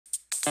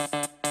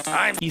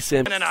I'm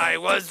ESAM, and I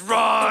was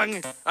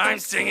wrong. I'm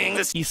singing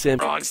this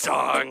ESAM wrong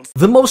song.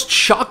 The most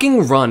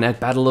shocking run at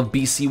Battle of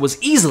BC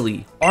was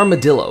easily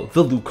Armadillo,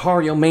 the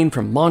Lucario main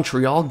from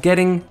Montreal,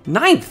 getting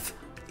 9th.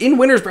 In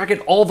winner's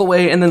bracket all the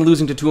way and then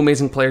losing to two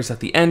amazing players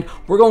at the end,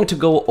 we're going to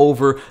go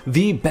over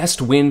the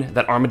best win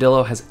that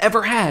Armadillo has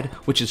ever had,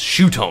 which is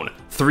Shootone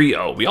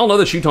 3-0. We all know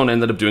that Shootone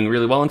ended up doing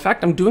really well. In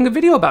fact, I'm doing a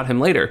video about him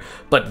later,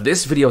 but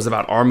this video is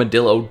about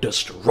Armadillo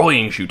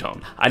destroying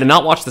Shootone. I did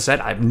not watch the set.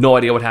 I have no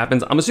idea what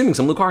happens. I'm assuming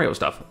some Lucario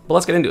stuff, but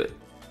let's get into it.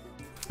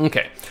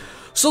 Okay.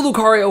 So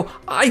Lucario,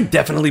 I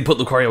definitely put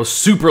Lucario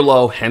super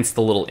low, hence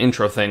the little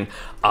intro thing.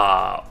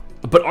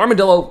 But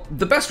Armadillo,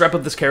 the best rep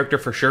of this character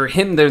for sure.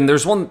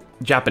 There's one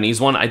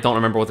Japanese one, I don't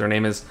remember what their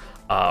name is,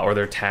 or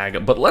their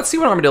tag, but let's see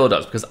what Armadillo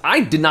does, because I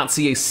did not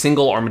see a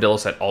single Armadillo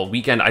set all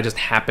weekend. I just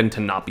happened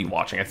to not be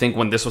watching. I think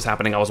when this was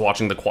happening, I was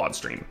watching the quad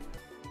stream.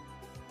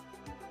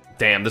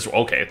 Damn,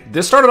 okay.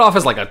 This started off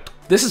as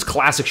this is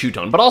classic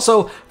Shootone, but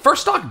also,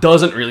 first stock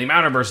doesn't really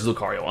matter versus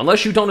Lucario. Unless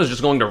Shootone is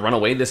just going to run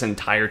away this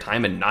entire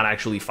time and not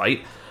actually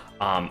fight,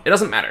 it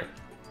doesn't matter.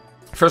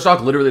 First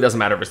stock literally doesn't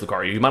matter versus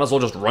Lucario. You might as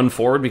well just run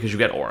forward because you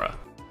get Aura.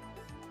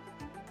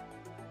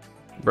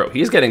 Bro,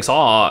 he's getting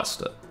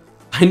sauced.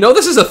 I know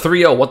this is a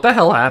 3-0. What the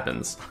hell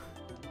happens?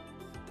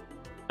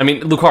 I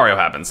mean, Lucario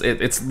happens.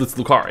 It's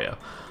Lucario.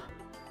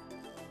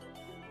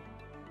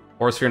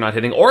 Aura Sphere not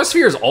hitting. Aura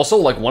Sphere is also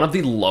like one of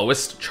the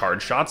lowest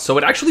charge shots, so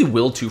it actually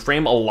will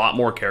two-frame a lot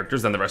more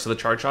characters than the rest of the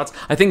charge shots.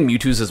 I think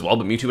Mewtwo's as well,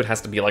 but Mewtwo, it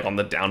has to be like on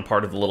the down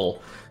part of the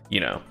little,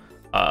 you know,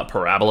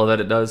 parabola that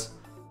it does.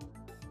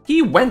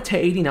 He went to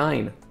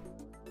 89.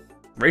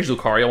 Rage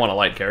Lucario on a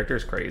light character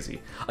is crazy.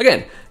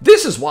 Again,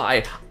 this is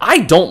why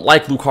I don't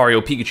like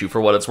Lucario Pikachu for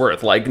what it's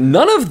worth. Like,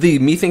 none of the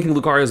me thinking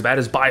Lucario is bad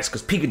is biased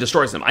because Pika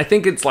destroys him. I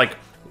think it's like,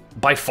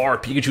 by far,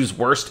 Pikachu's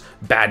worst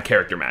bad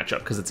character matchup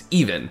because it's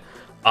even.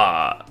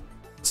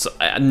 So,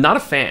 I'm not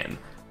a fan,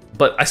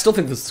 but I still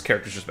think this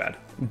character's just bad.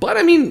 But,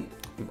 I mean,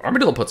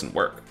 Armadillo puts in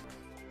work.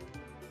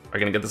 Are you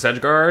gonna get this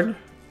edge guard?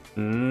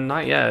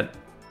 Not yet.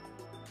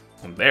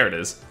 There it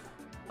is.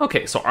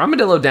 Okay, so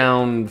Armadillo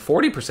down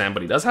 40%,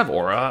 but he does have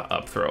Aura,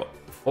 up throw,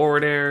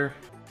 forward air.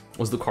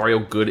 Was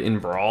Lucario good in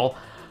Brawl?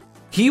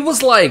 He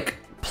was, like,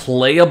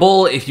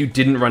 playable if you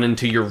didn't run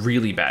into your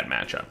really bad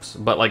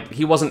matchups, but, like,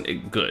 he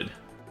wasn't good.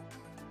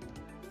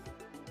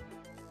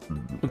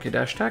 Okay,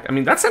 dash attack. I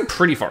mean, that sent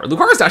pretty far.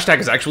 Lucario's dash attack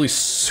is actually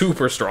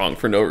super strong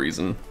for no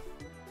reason.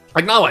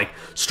 Like, not, like,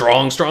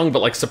 strong, but,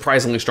 like,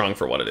 surprisingly strong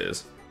for what it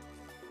is.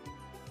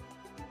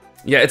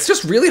 Yeah, it's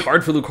just really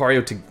hard for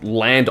Lucario to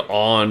land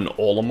on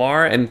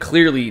Olimar, and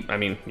clearly, I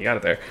mean, you got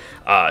it there.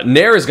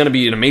 Nair is going to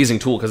be an amazing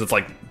tool because it's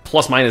like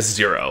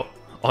 ±0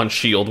 on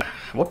shield.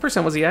 What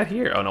percent was he at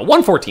here? Oh no,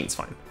 114 is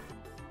fine.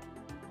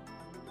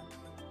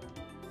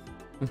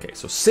 Okay,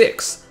 so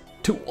 6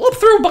 to up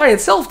throw by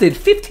itself did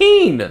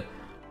 15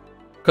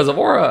 because of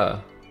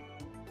Aura.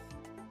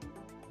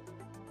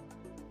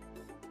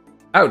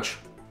 Ouch.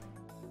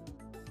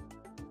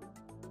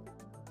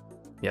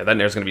 Yeah, that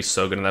Nair's gonna be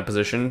so good in that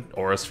position.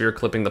 Aura Sphere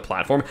clipping the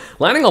platform.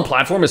 Landing on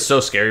platform is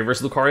so scary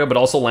versus Lucario, but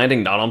also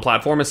landing not on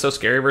platform is so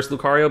scary versus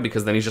Lucario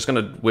because then he's just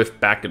gonna whiff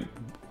back and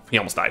he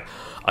almost died.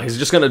 He's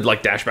just gonna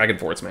like dash back and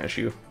forward smash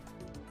you.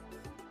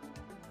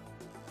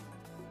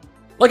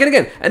 Like, and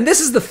again, and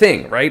this is the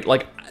thing, right?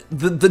 Like,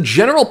 the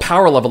general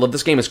power level of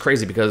this game is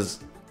crazy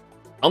because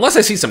unless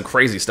I see some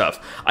crazy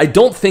stuff, I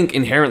don't think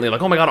inherently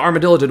like, oh my god,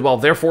 Armadillo did well,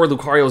 therefore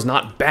Lucario's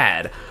not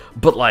bad.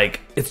 But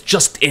like, it's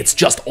just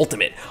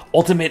ultimate.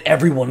 Ultimate,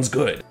 everyone's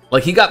good.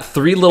 Like, he got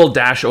 3 little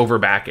dash over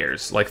back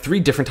airs, like 3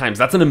 different times.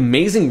 That's an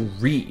amazing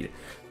read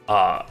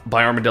by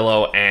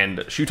Armadillo,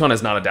 and Shootone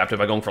is not adaptive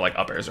by going for like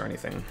up airs or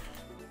anything.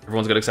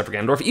 Everyone's good except for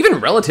Ganondorf. Even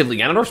relatively,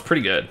 Ganondorf's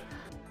pretty good.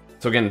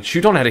 So again,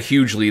 Shootone had a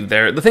huge lead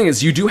there. The thing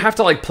is, you do have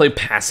to like play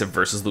passive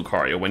versus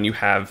Lucario when you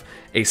have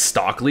a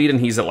stock lead and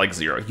he's at like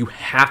 0. You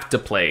have to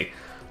play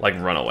like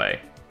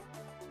runaway.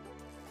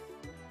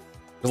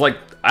 Because, like,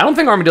 I don't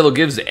think Armadillo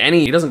gives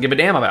he doesn't give a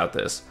damn about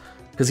this.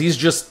 Because he's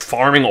just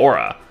farming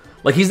Aura.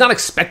 Like, he's not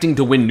expecting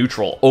to win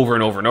neutral over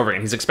and over and over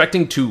again. He's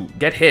expecting to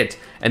get hit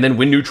and then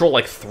win neutral,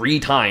 like, 3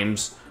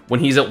 times when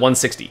he's at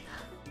 160.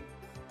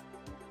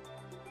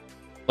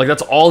 Like,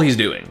 that's all he's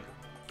doing.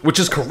 Which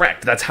is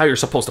correct. That's how you're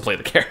supposed to play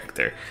the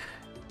character.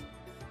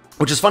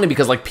 Which is funny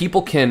because, like,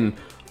 people can,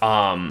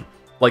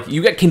 like,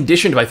 you get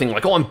conditioned by thinking,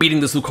 like, oh, I'm beating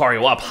this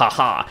Lucario up,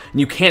 haha. And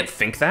you can't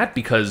think that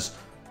because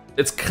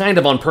it's kind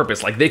of on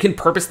purpose. Like, they can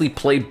purposely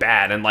play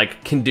bad and,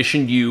 like,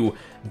 condition you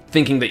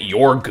thinking that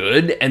you're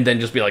good and then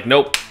just be like,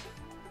 nope,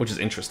 which is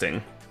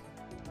interesting.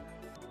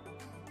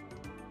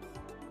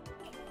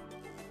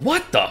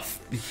 What the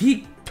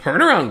he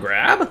turn around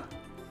grab?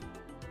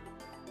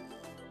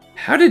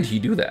 How did he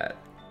do that?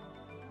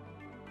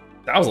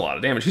 That was a lot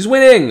of damage. He's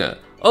winning!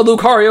 Oh,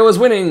 Lucario is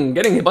winning!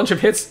 Getting a bunch of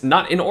hits,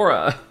 not in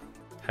Aura.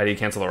 How do you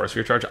cancel the Aura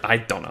Sphere charge? I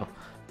don't know.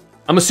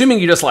 I'm assuming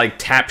you just, like,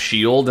 tap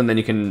shield and then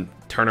you can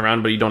turn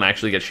around, but you don't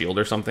actually get shield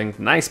or something.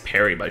 Nice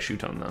parry by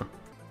Shootone, though.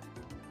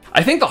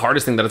 I think the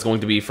hardest thing that it's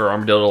going to be for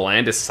Armadillo to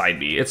land is side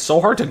B. It's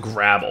so hard to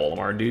grab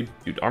Olimar, dude.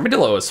 Dude,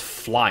 Armadillo is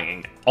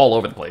flying all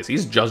over the place.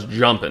 He's just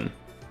jumping.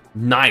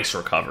 Nice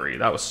recovery.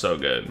 That was so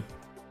good.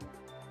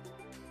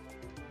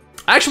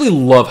 I actually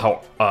love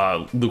how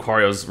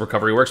Lucario's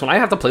recovery works. When I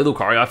have to play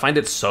Lucario, I find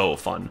it so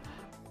fun.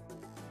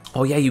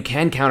 Oh yeah, you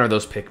can counter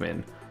those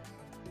Pikmin.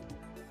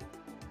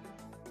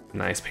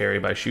 Nice parry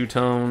by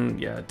Shootone.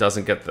 Yeah, it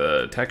doesn't get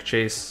the tech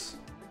chase.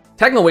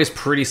 Tech Away's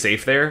pretty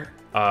safe there,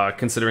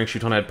 considering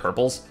Shootone had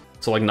purples.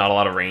 So like not a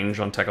lot of range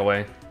on Tech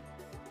Away.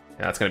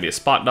 Yeah, that's gonna be a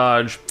spot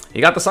dodge.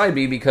 He got the side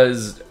B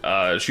because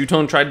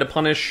Shootone tried to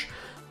punish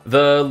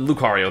the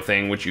Lucario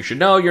thing, which you should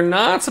know you're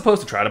not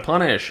supposed to try to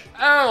punish.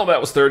 Oh,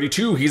 that was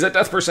 32. He's at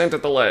death percent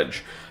at the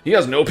ledge. He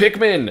has no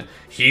Pikmin.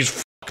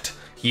 He's fucked.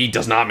 He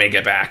does not make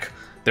it back.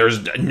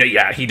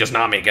 He does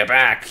not make it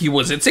back. He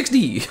was at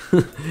 60.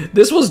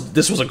 This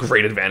was a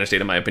great advantage state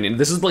in my opinion.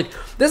 This is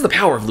the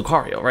power of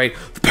Lucario, right?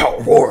 The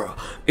power of Aura.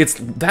 It's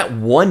that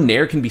one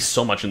Nair can be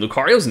so much, and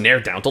Lucario's Nair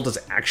down tilt is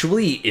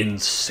actually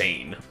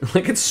insane.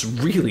 Like, it's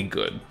really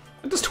good.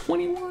 It does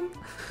 21.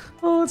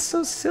 Oh, it's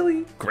so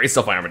silly. Great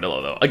stuff by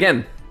Armadillo though.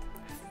 Again,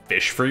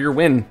 fish for your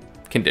win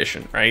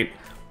condition, right?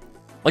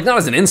 Like, not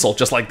as an insult,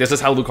 just like this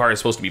is how Lucario is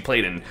supposed to be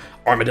played, and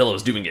Armadillo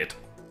is doing it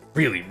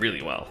really,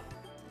 really well.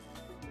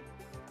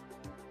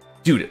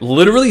 Dude,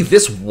 literally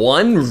this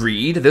one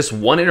read, this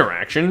one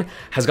interaction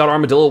has got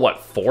Armadillo, what,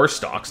 4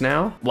 stocks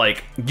now?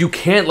 Like, you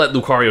can't let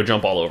Lucario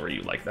jump all over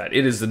you like that.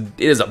 It is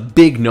a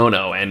big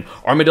no-no, and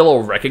Armadillo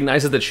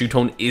recognizes that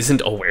Shootone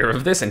isn't aware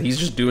of this, and he's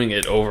just doing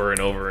it over and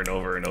over and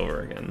over and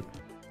over again.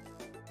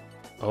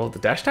 Oh, the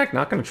dash attack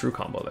not gonna true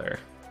combo there.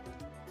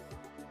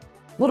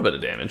 A little bit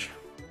of damage.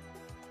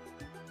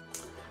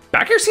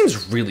 Back air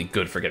seems really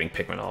good for getting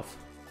Pikmin off.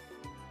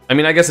 I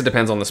mean, I guess it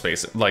depends on the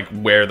space, like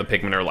where the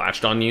Pikmin are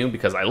latched on you,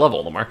 because I love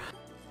Olimar.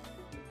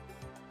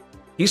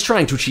 He's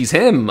trying to cheese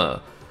him.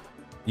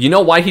 You know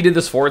why he did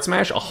this forward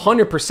smash?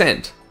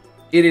 100%.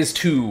 It is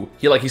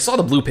he saw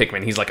the blue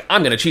Pikmin, he's like,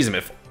 I'm gonna cheese him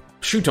if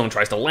Shootone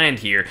tries to land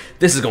here.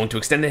 This is going to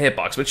extend the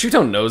hitbox, but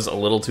Shootone knows a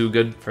little too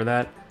good for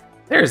that.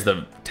 There's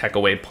the tech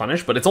away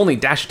punish, but it's only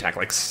dash attack,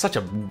 like such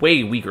a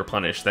way weaker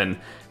punish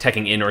than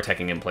teching in or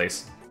teching in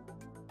place.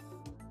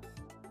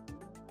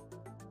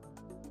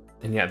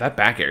 And yeah, that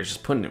back air is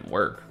just putting in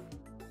work.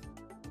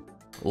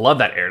 Love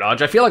that air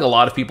dodge. I feel like a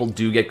lot of people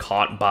do get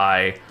caught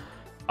by,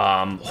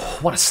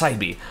 what a side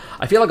B.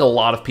 I feel like a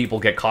lot of people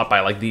get caught by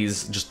like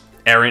these just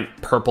errant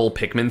purple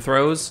Pikmin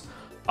throws.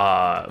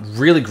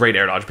 Really great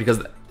air dodge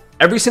because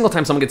every single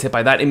time someone gets hit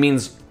by that, it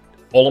means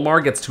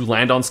Olimar gets to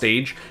land on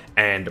stage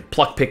and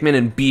pluck Pikmin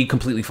and be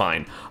completely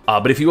fine.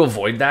 But if you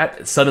avoid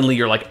that, suddenly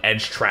you're like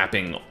edge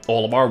trapping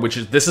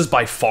Olimar, this is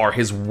by far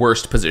his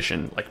worst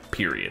position, like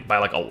period, by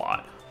like a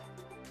lot.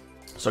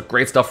 So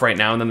great stuff right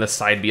now, and then the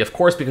side B, of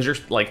course, because you're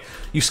like,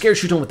 you scared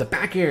Shootone with the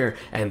back air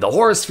and the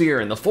Horror Sphere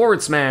and the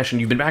forward smash,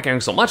 and you've been back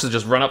airing so much to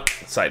just run up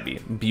side B.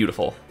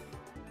 Beautiful.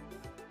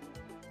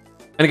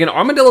 And again,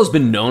 Armadillo's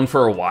been known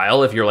for a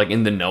while if you're like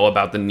in the know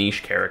about the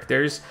niche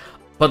characters,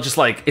 but just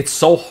like, it's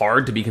so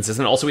hard to be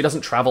consistent. Also, he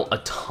doesn't travel a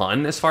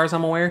ton as far as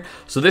I'm aware.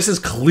 So this is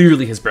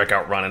clearly his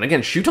breakout run. And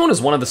again, Shootone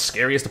is one of the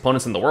scariest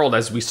opponents in the world,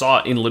 as we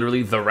saw in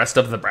literally the rest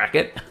of the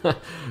bracket.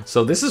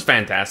 So this is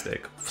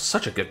fantastic.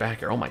 Such a good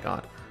back air, oh my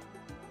god.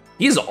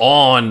 He's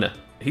on.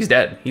 He's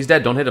dead. He's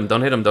dead. Don't hit him.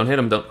 Don't hit him. Don't hit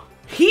him. Don't.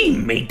 He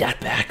made that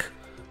back.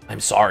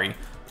 I'm sorry.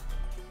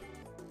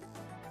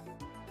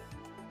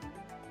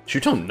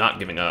 Shootone not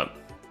giving up.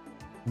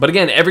 But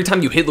again, every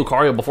time you hit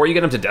Lucario before you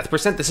get him to death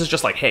percent, this is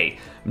just like, hey,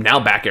 now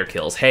back air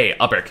kills. Hey,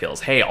 up air kills.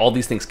 Hey, all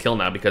these things kill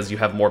now because you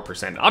have more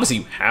percent. Obviously,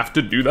 you have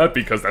to do that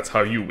because that's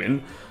how you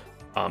win.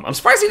 I'm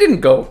surprised he didn't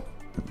go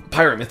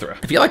Pirate Mithra.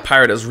 I feel like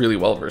Pirate does really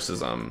well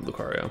versus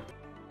Lucario.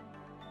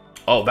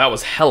 Oh, that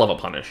was hell of a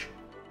punish.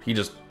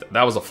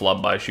 That was a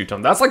flub by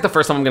Shootone. That's like the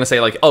first time I'm gonna say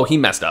like, oh, he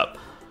messed up.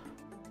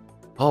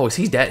 Oh,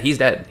 he's dead. He's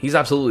dead. He's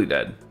absolutely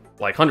dead.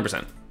 Like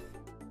 100%.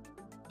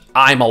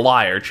 I'm a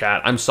liar,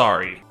 chat. I'm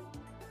sorry.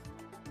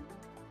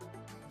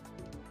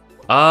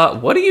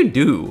 What do you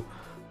do?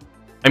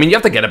 I mean, you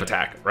have to get up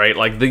attack, right?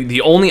 Like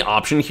the only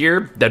option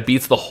here that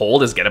beats the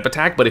hold is get up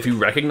attack, but if he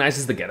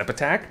recognizes the get up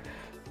attack,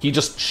 he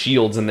just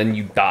shields and then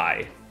you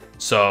die.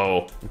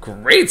 So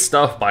great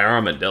stuff by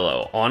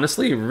Armadillo.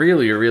 Honestly,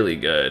 really, really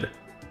good.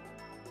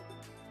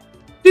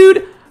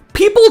 Dude,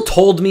 people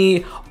told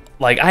me,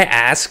 like, I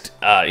asked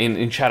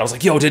in chat, I was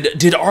like, yo,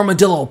 did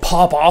Armadillo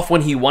pop off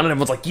when he won? And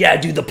everyone's like, yeah,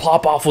 dude, the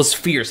pop off was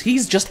fierce.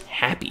 He's just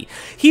happy.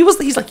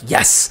 He's like,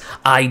 yes,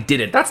 I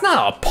did it. That's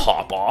not a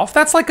pop off.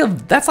 That's like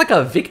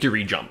a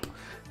victory jump.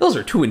 Those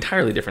are two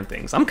entirely different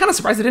things. I'm kind of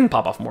surprised it didn't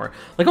pop off more.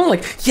 Like, I'm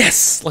like,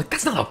 yes, like,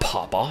 that's not a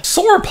pop off.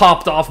 Sora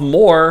popped off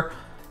more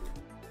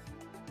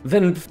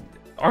than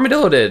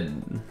Armadillo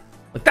did.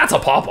 Like, that's a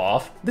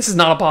pop-off. This is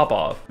not a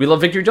pop-off. We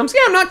love victory jumps. Yeah,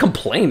 I'm not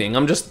complaining.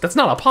 That's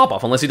not a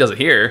pop-off unless he does it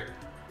here.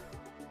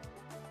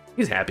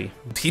 He's happy.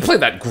 He played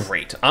that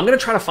great. I'm gonna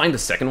try to find a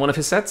second one of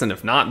his sets, and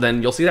if not,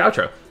 then you'll see the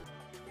outro.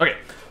 Okay,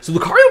 so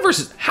Lucario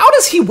versus, how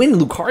does he win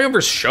Lucario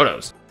versus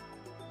Shotos?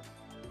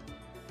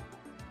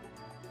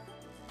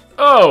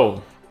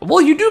 Oh! Well,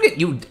 you do get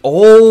you.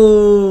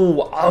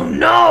 Oh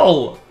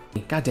no!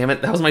 God damn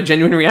it! That was my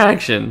genuine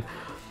reaction.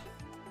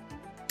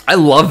 I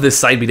love this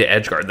side B to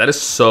edge guard. That is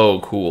so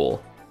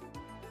cool.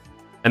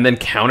 And then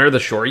counter the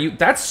Shoryu.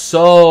 That's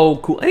so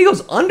cool. And he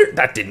goes under.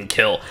 That didn't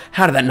kill.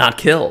 How did that not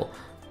kill?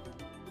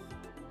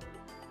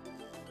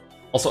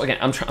 Also, again,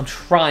 I'm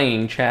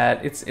trying,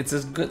 chat. It's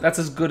as good. That's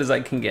as good as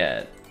I can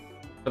get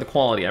for the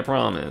quality. I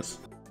promise.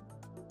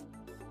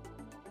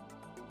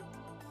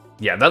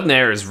 Yeah, that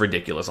Nair is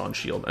ridiculous on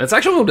shield. And it's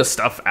actually going to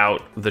stuff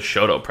out the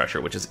Shoto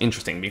pressure, which is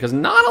interesting because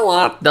not a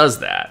lot does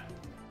that.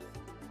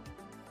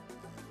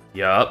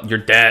 Yup, you're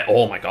dead.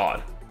 Oh my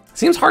god.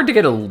 Seems hard to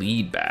get a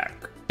lead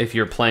back if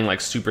you're playing like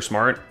super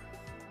smart.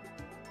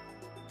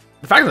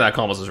 The fact that that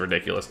combos is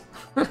ridiculous.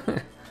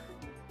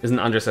 Isn't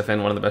Andres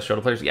FN one of the best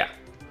Shoto players? Yeah.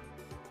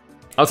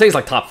 I would say he's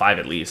like top 5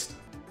 at least.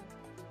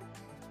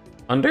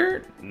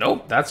 Under?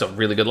 Nope, that's a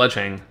really good ledge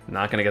hang.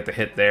 Not gonna get the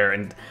hit there.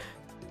 And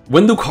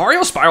when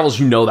Lucario spirals,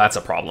 you know that's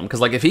a problem. Because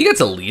like if he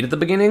gets a lead at the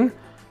beginning,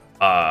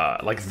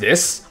 like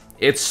this,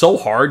 it's so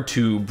hard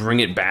to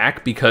bring it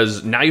back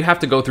because now you have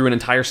to go through an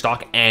entire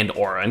stock and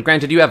aura. And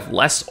granted, you have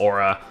less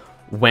aura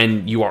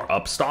when you are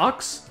up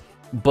stocks,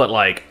 but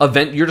like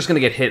you're just gonna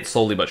get hit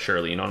slowly but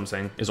surely. You know what I'm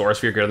saying? Is Aura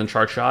Sphere greater than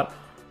Charge Shot?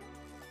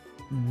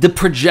 The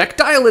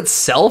projectile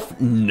itself,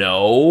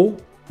 no,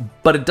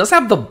 but it does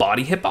have the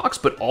body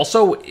hitbox. But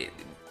also,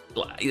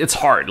 it's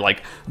hard.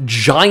 Like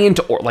giant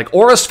or like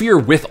Aura Sphere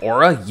with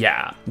aura,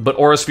 yeah, but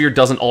Aura Sphere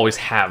doesn't always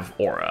have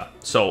aura,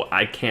 so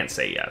I can't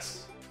say yes.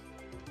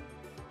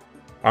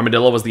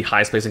 Armadillo was the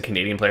highest placing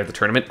Canadian player at the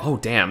tournament. Oh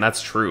damn,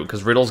 that's true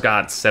because Riddle's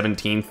got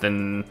 17th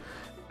and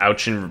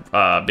Ouch and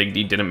Big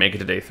D didn't make it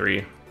to day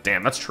 3.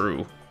 Damn, that's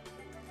true.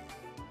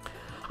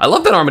 I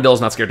love that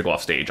Armadillo's not scared to go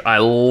off stage. I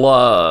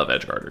love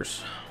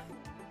edgeguarders.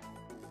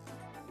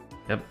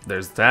 Yep,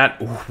 there's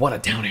that. Ooh, what a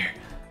down air.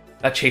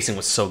 That chasing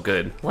was so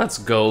good. Let's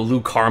go,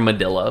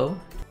 Lucarmadillo.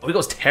 Oh, he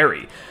goes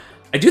Terry.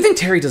 I do think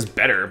Terry does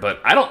better,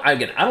 but I don't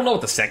know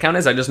what the set count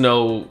is. I just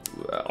know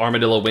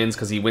Armadillo wins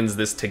because he wins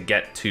this to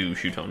get to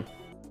Shuton.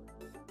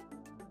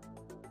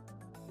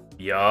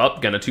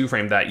 Yup, gonna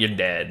 2-frame that. You're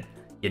dead.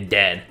 You're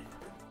dead.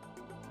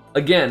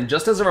 Again,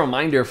 just as a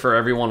reminder for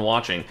everyone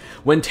watching,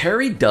 when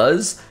Terry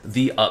does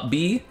the up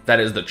B,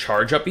 that is the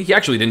charge up B, he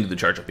actually didn't do the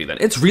charge up B then.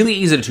 It's really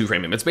easy to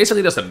 2-frame him. It's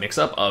basically just a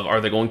mix-up of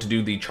are they going to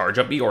do the charge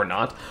up B or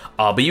not,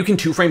 but you can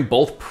 2-frame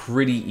both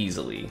pretty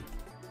easily.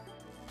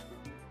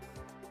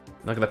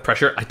 Look at the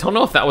pressure. I don't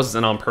know if that was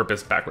an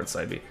on-purpose backwards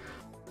side B.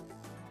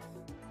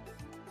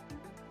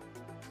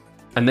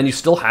 And then you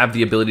still have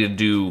the ability to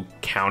do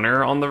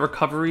counter on the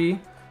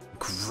recovery.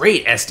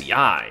 Great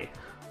SDI.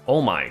 Oh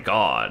my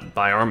god,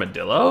 by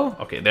Armadillo?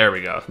 Okay, there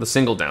we go. The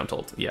single down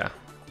tilt, yeah.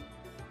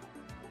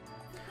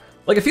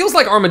 Like, it feels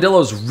like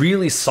Armadillo's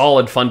really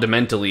solid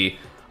fundamentally,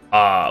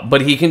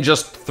 but he can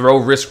just throw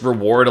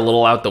risk-reward a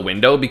little out the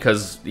window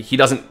because it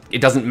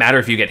doesn't matter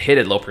if you get hit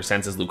at low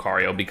percents as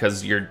Lucario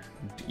because you're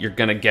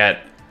gonna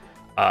get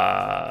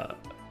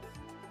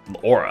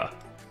aura,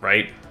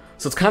 right?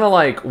 So it's kind of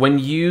like when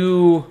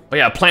you... Oh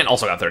yeah, Plant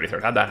also got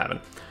 33rd. How'd that happen?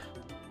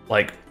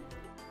 Like...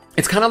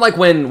 It's kind of like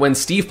when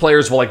Steve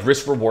players will like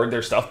risk reward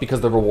their stuff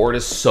because the reward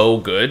is so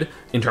good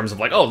in terms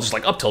of like, oh, just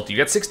like up tilt, you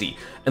get 60.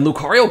 And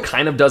Lucario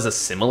kind of does a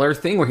similar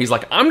thing where he's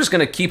like, I'm just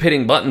going to keep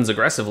hitting buttons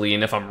aggressively.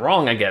 And if I'm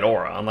wrong, I get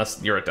aura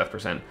unless you're at death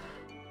percent.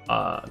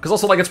 Because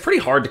also like it's pretty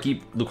hard to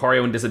keep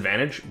Lucario in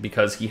disadvantage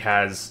because he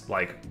has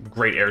like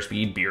great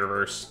airspeed, beer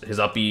reverse, his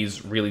up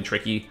B's really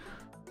tricky.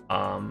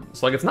 So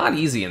like it's not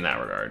easy in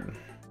that regard.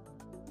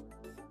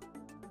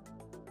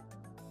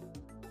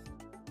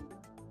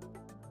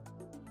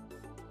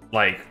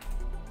 Like,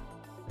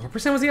 what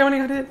percent was he when he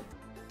got hit?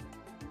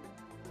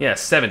 Yeah,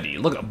 70.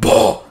 Look at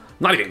him.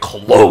 Not even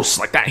close.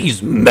 Like that,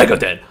 he's mega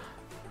dead.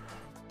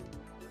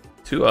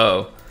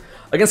 2-0.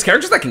 Against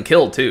characters that can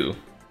kill, too.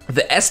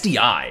 The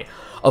SDI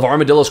of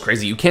Armadillo's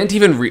crazy. You can't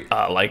even,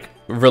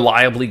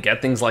 reliably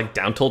get things like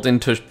down tilt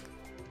into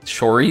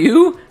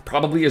Shoryu.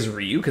 Probably as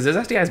Ryu, because his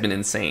SDI has been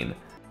insane.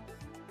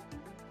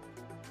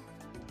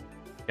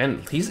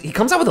 And he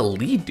comes out with a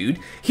lead, dude.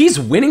 He's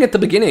winning at the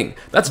beginning.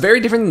 That's very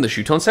different than the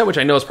Shuton set, which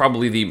I know is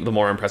probably the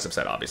more impressive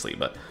set, obviously.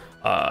 But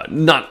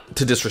not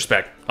to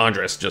disrespect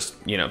Andres, just,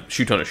 you know,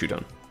 Shuton to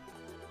Shuton.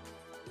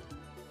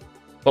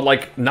 But,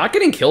 like, not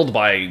getting killed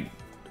by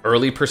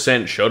early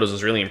percent Shotos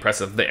is really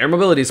impressive. The air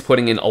mobility is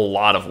putting in a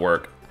lot of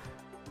work.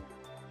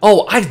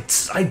 Oh,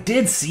 I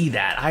did see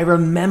that. I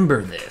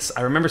remember this.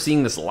 I remember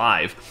seeing this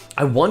live.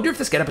 I wonder if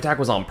this get-up attack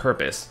was on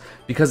purpose,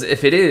 because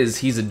if it is,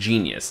 he's a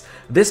genius.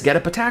 This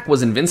get-up attack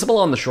was invincible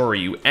on the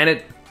Shoryu, and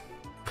it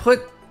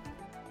put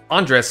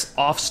Andres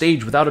off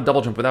stage without a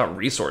double jump, without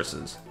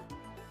resources.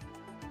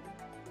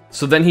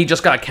 So then he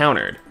just got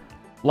countered.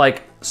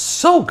 Like,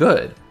 so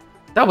good.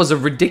 That was a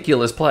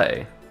ridiculous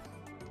play.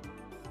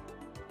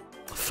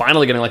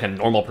 Finally getting like a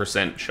normal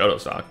percent Shoto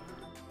stock.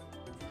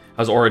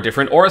 How's Aura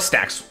different? Aura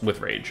stacks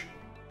with Rage.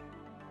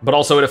 But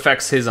also it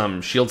affects his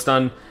shield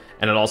stun,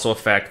 and it also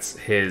affects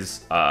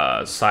his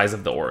size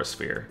of the Aura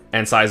Sphere,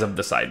 and size of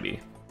the side B.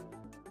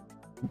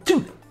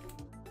 Dude!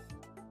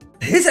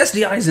 His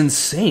SDI is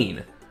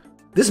insane.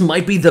 This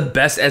might be the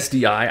best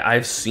SDI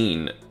I've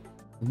seen.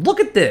 Look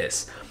at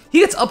this. He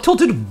gets up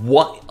tilted,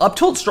 what? Up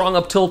tilt, strong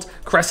up tilt,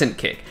 crescent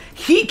kick.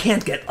 He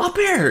can't get up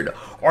aired.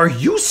 Are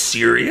you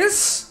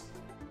serious?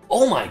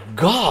 Oh my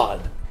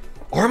God.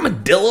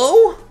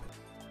 Armadillo?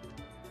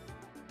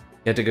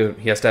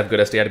 He has to have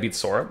good SDI to beat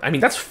Sora. I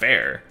mean, that's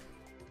fair.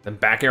 Then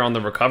back air on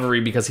the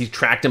recovery because he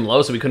tracked him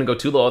low, so he couldn't go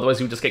too low, otherwise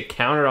he would just get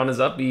countered on his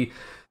up B.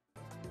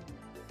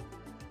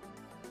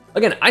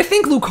 Again, I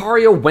think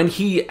Lucario, when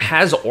he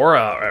has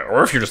aura,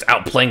 or if you're just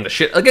outplaying the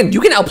shit, again, you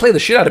can outplay the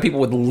shit out of people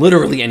with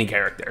literally any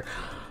character.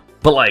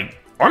 But like,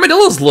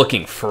 Armadillo's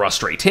looking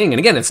frustrating, and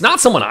again, it's not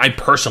someone I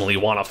personally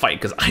want to fight,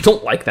 because I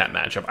don't like that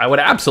matchup. I would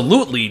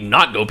absolutely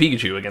not go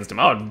Pikachu against him.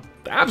 I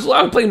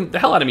would play the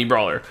hell out of me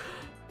Brawler.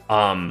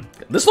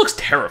 This looks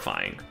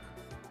terrifying.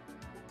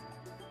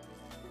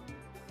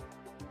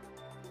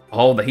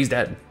 Oh, he's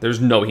dead.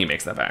 There's no he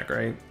makes that back,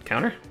 right?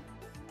 Counter?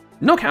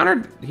 No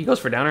counter, he goes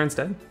for downer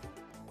instead.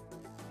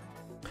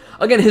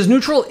 Again, his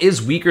neutral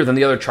is weaker than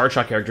the other Charge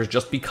Shot characters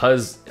just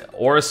because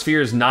Aura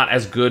Sphere is not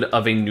as good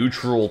of a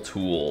neutral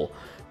tool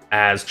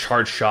as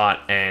Charge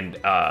Shot and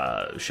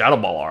Shadow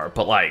Ball are,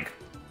 but like,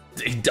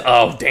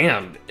 oh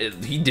damn,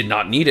 he did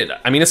not need it.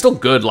 I mean, it's still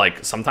good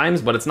like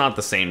sometimes, but it's not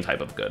the same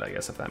type of good, I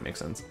guess, if that makes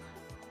sense.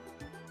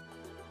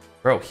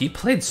 Bro, he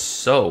played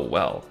so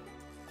well.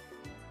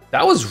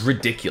 That was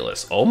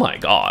ridiculous. Oh my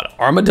God.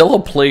 Armadillo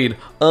played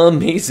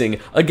amazing.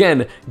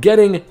 Again,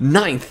 getting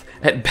 9th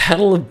at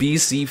Battle of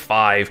BC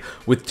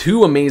 5 with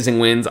 2 amazing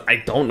wins. I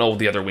don't know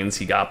the other wins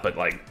he got, but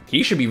like,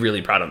 he should be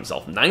really proud of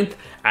himself. 9th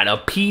at a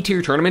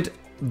P-tier tournament,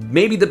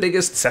 maybe the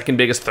biggest, second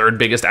biggest, third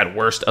biggest at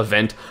worst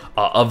event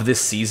of this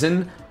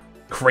season.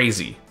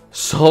 Crazy.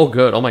 So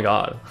good. Oh my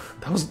God.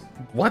 That was,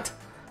 what?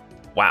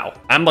 Wow,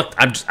 I'm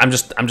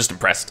just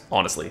impressed,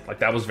 honestly. Like,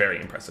 that was very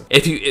impressive.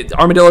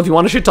 Armadillo, if you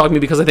want to shit talk me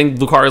because I think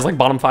Lucario is like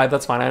bottom 5,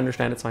 that's fine. I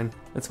understand. It's fine.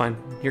 It's fine.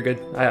 You're good.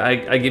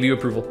 I give you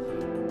approval.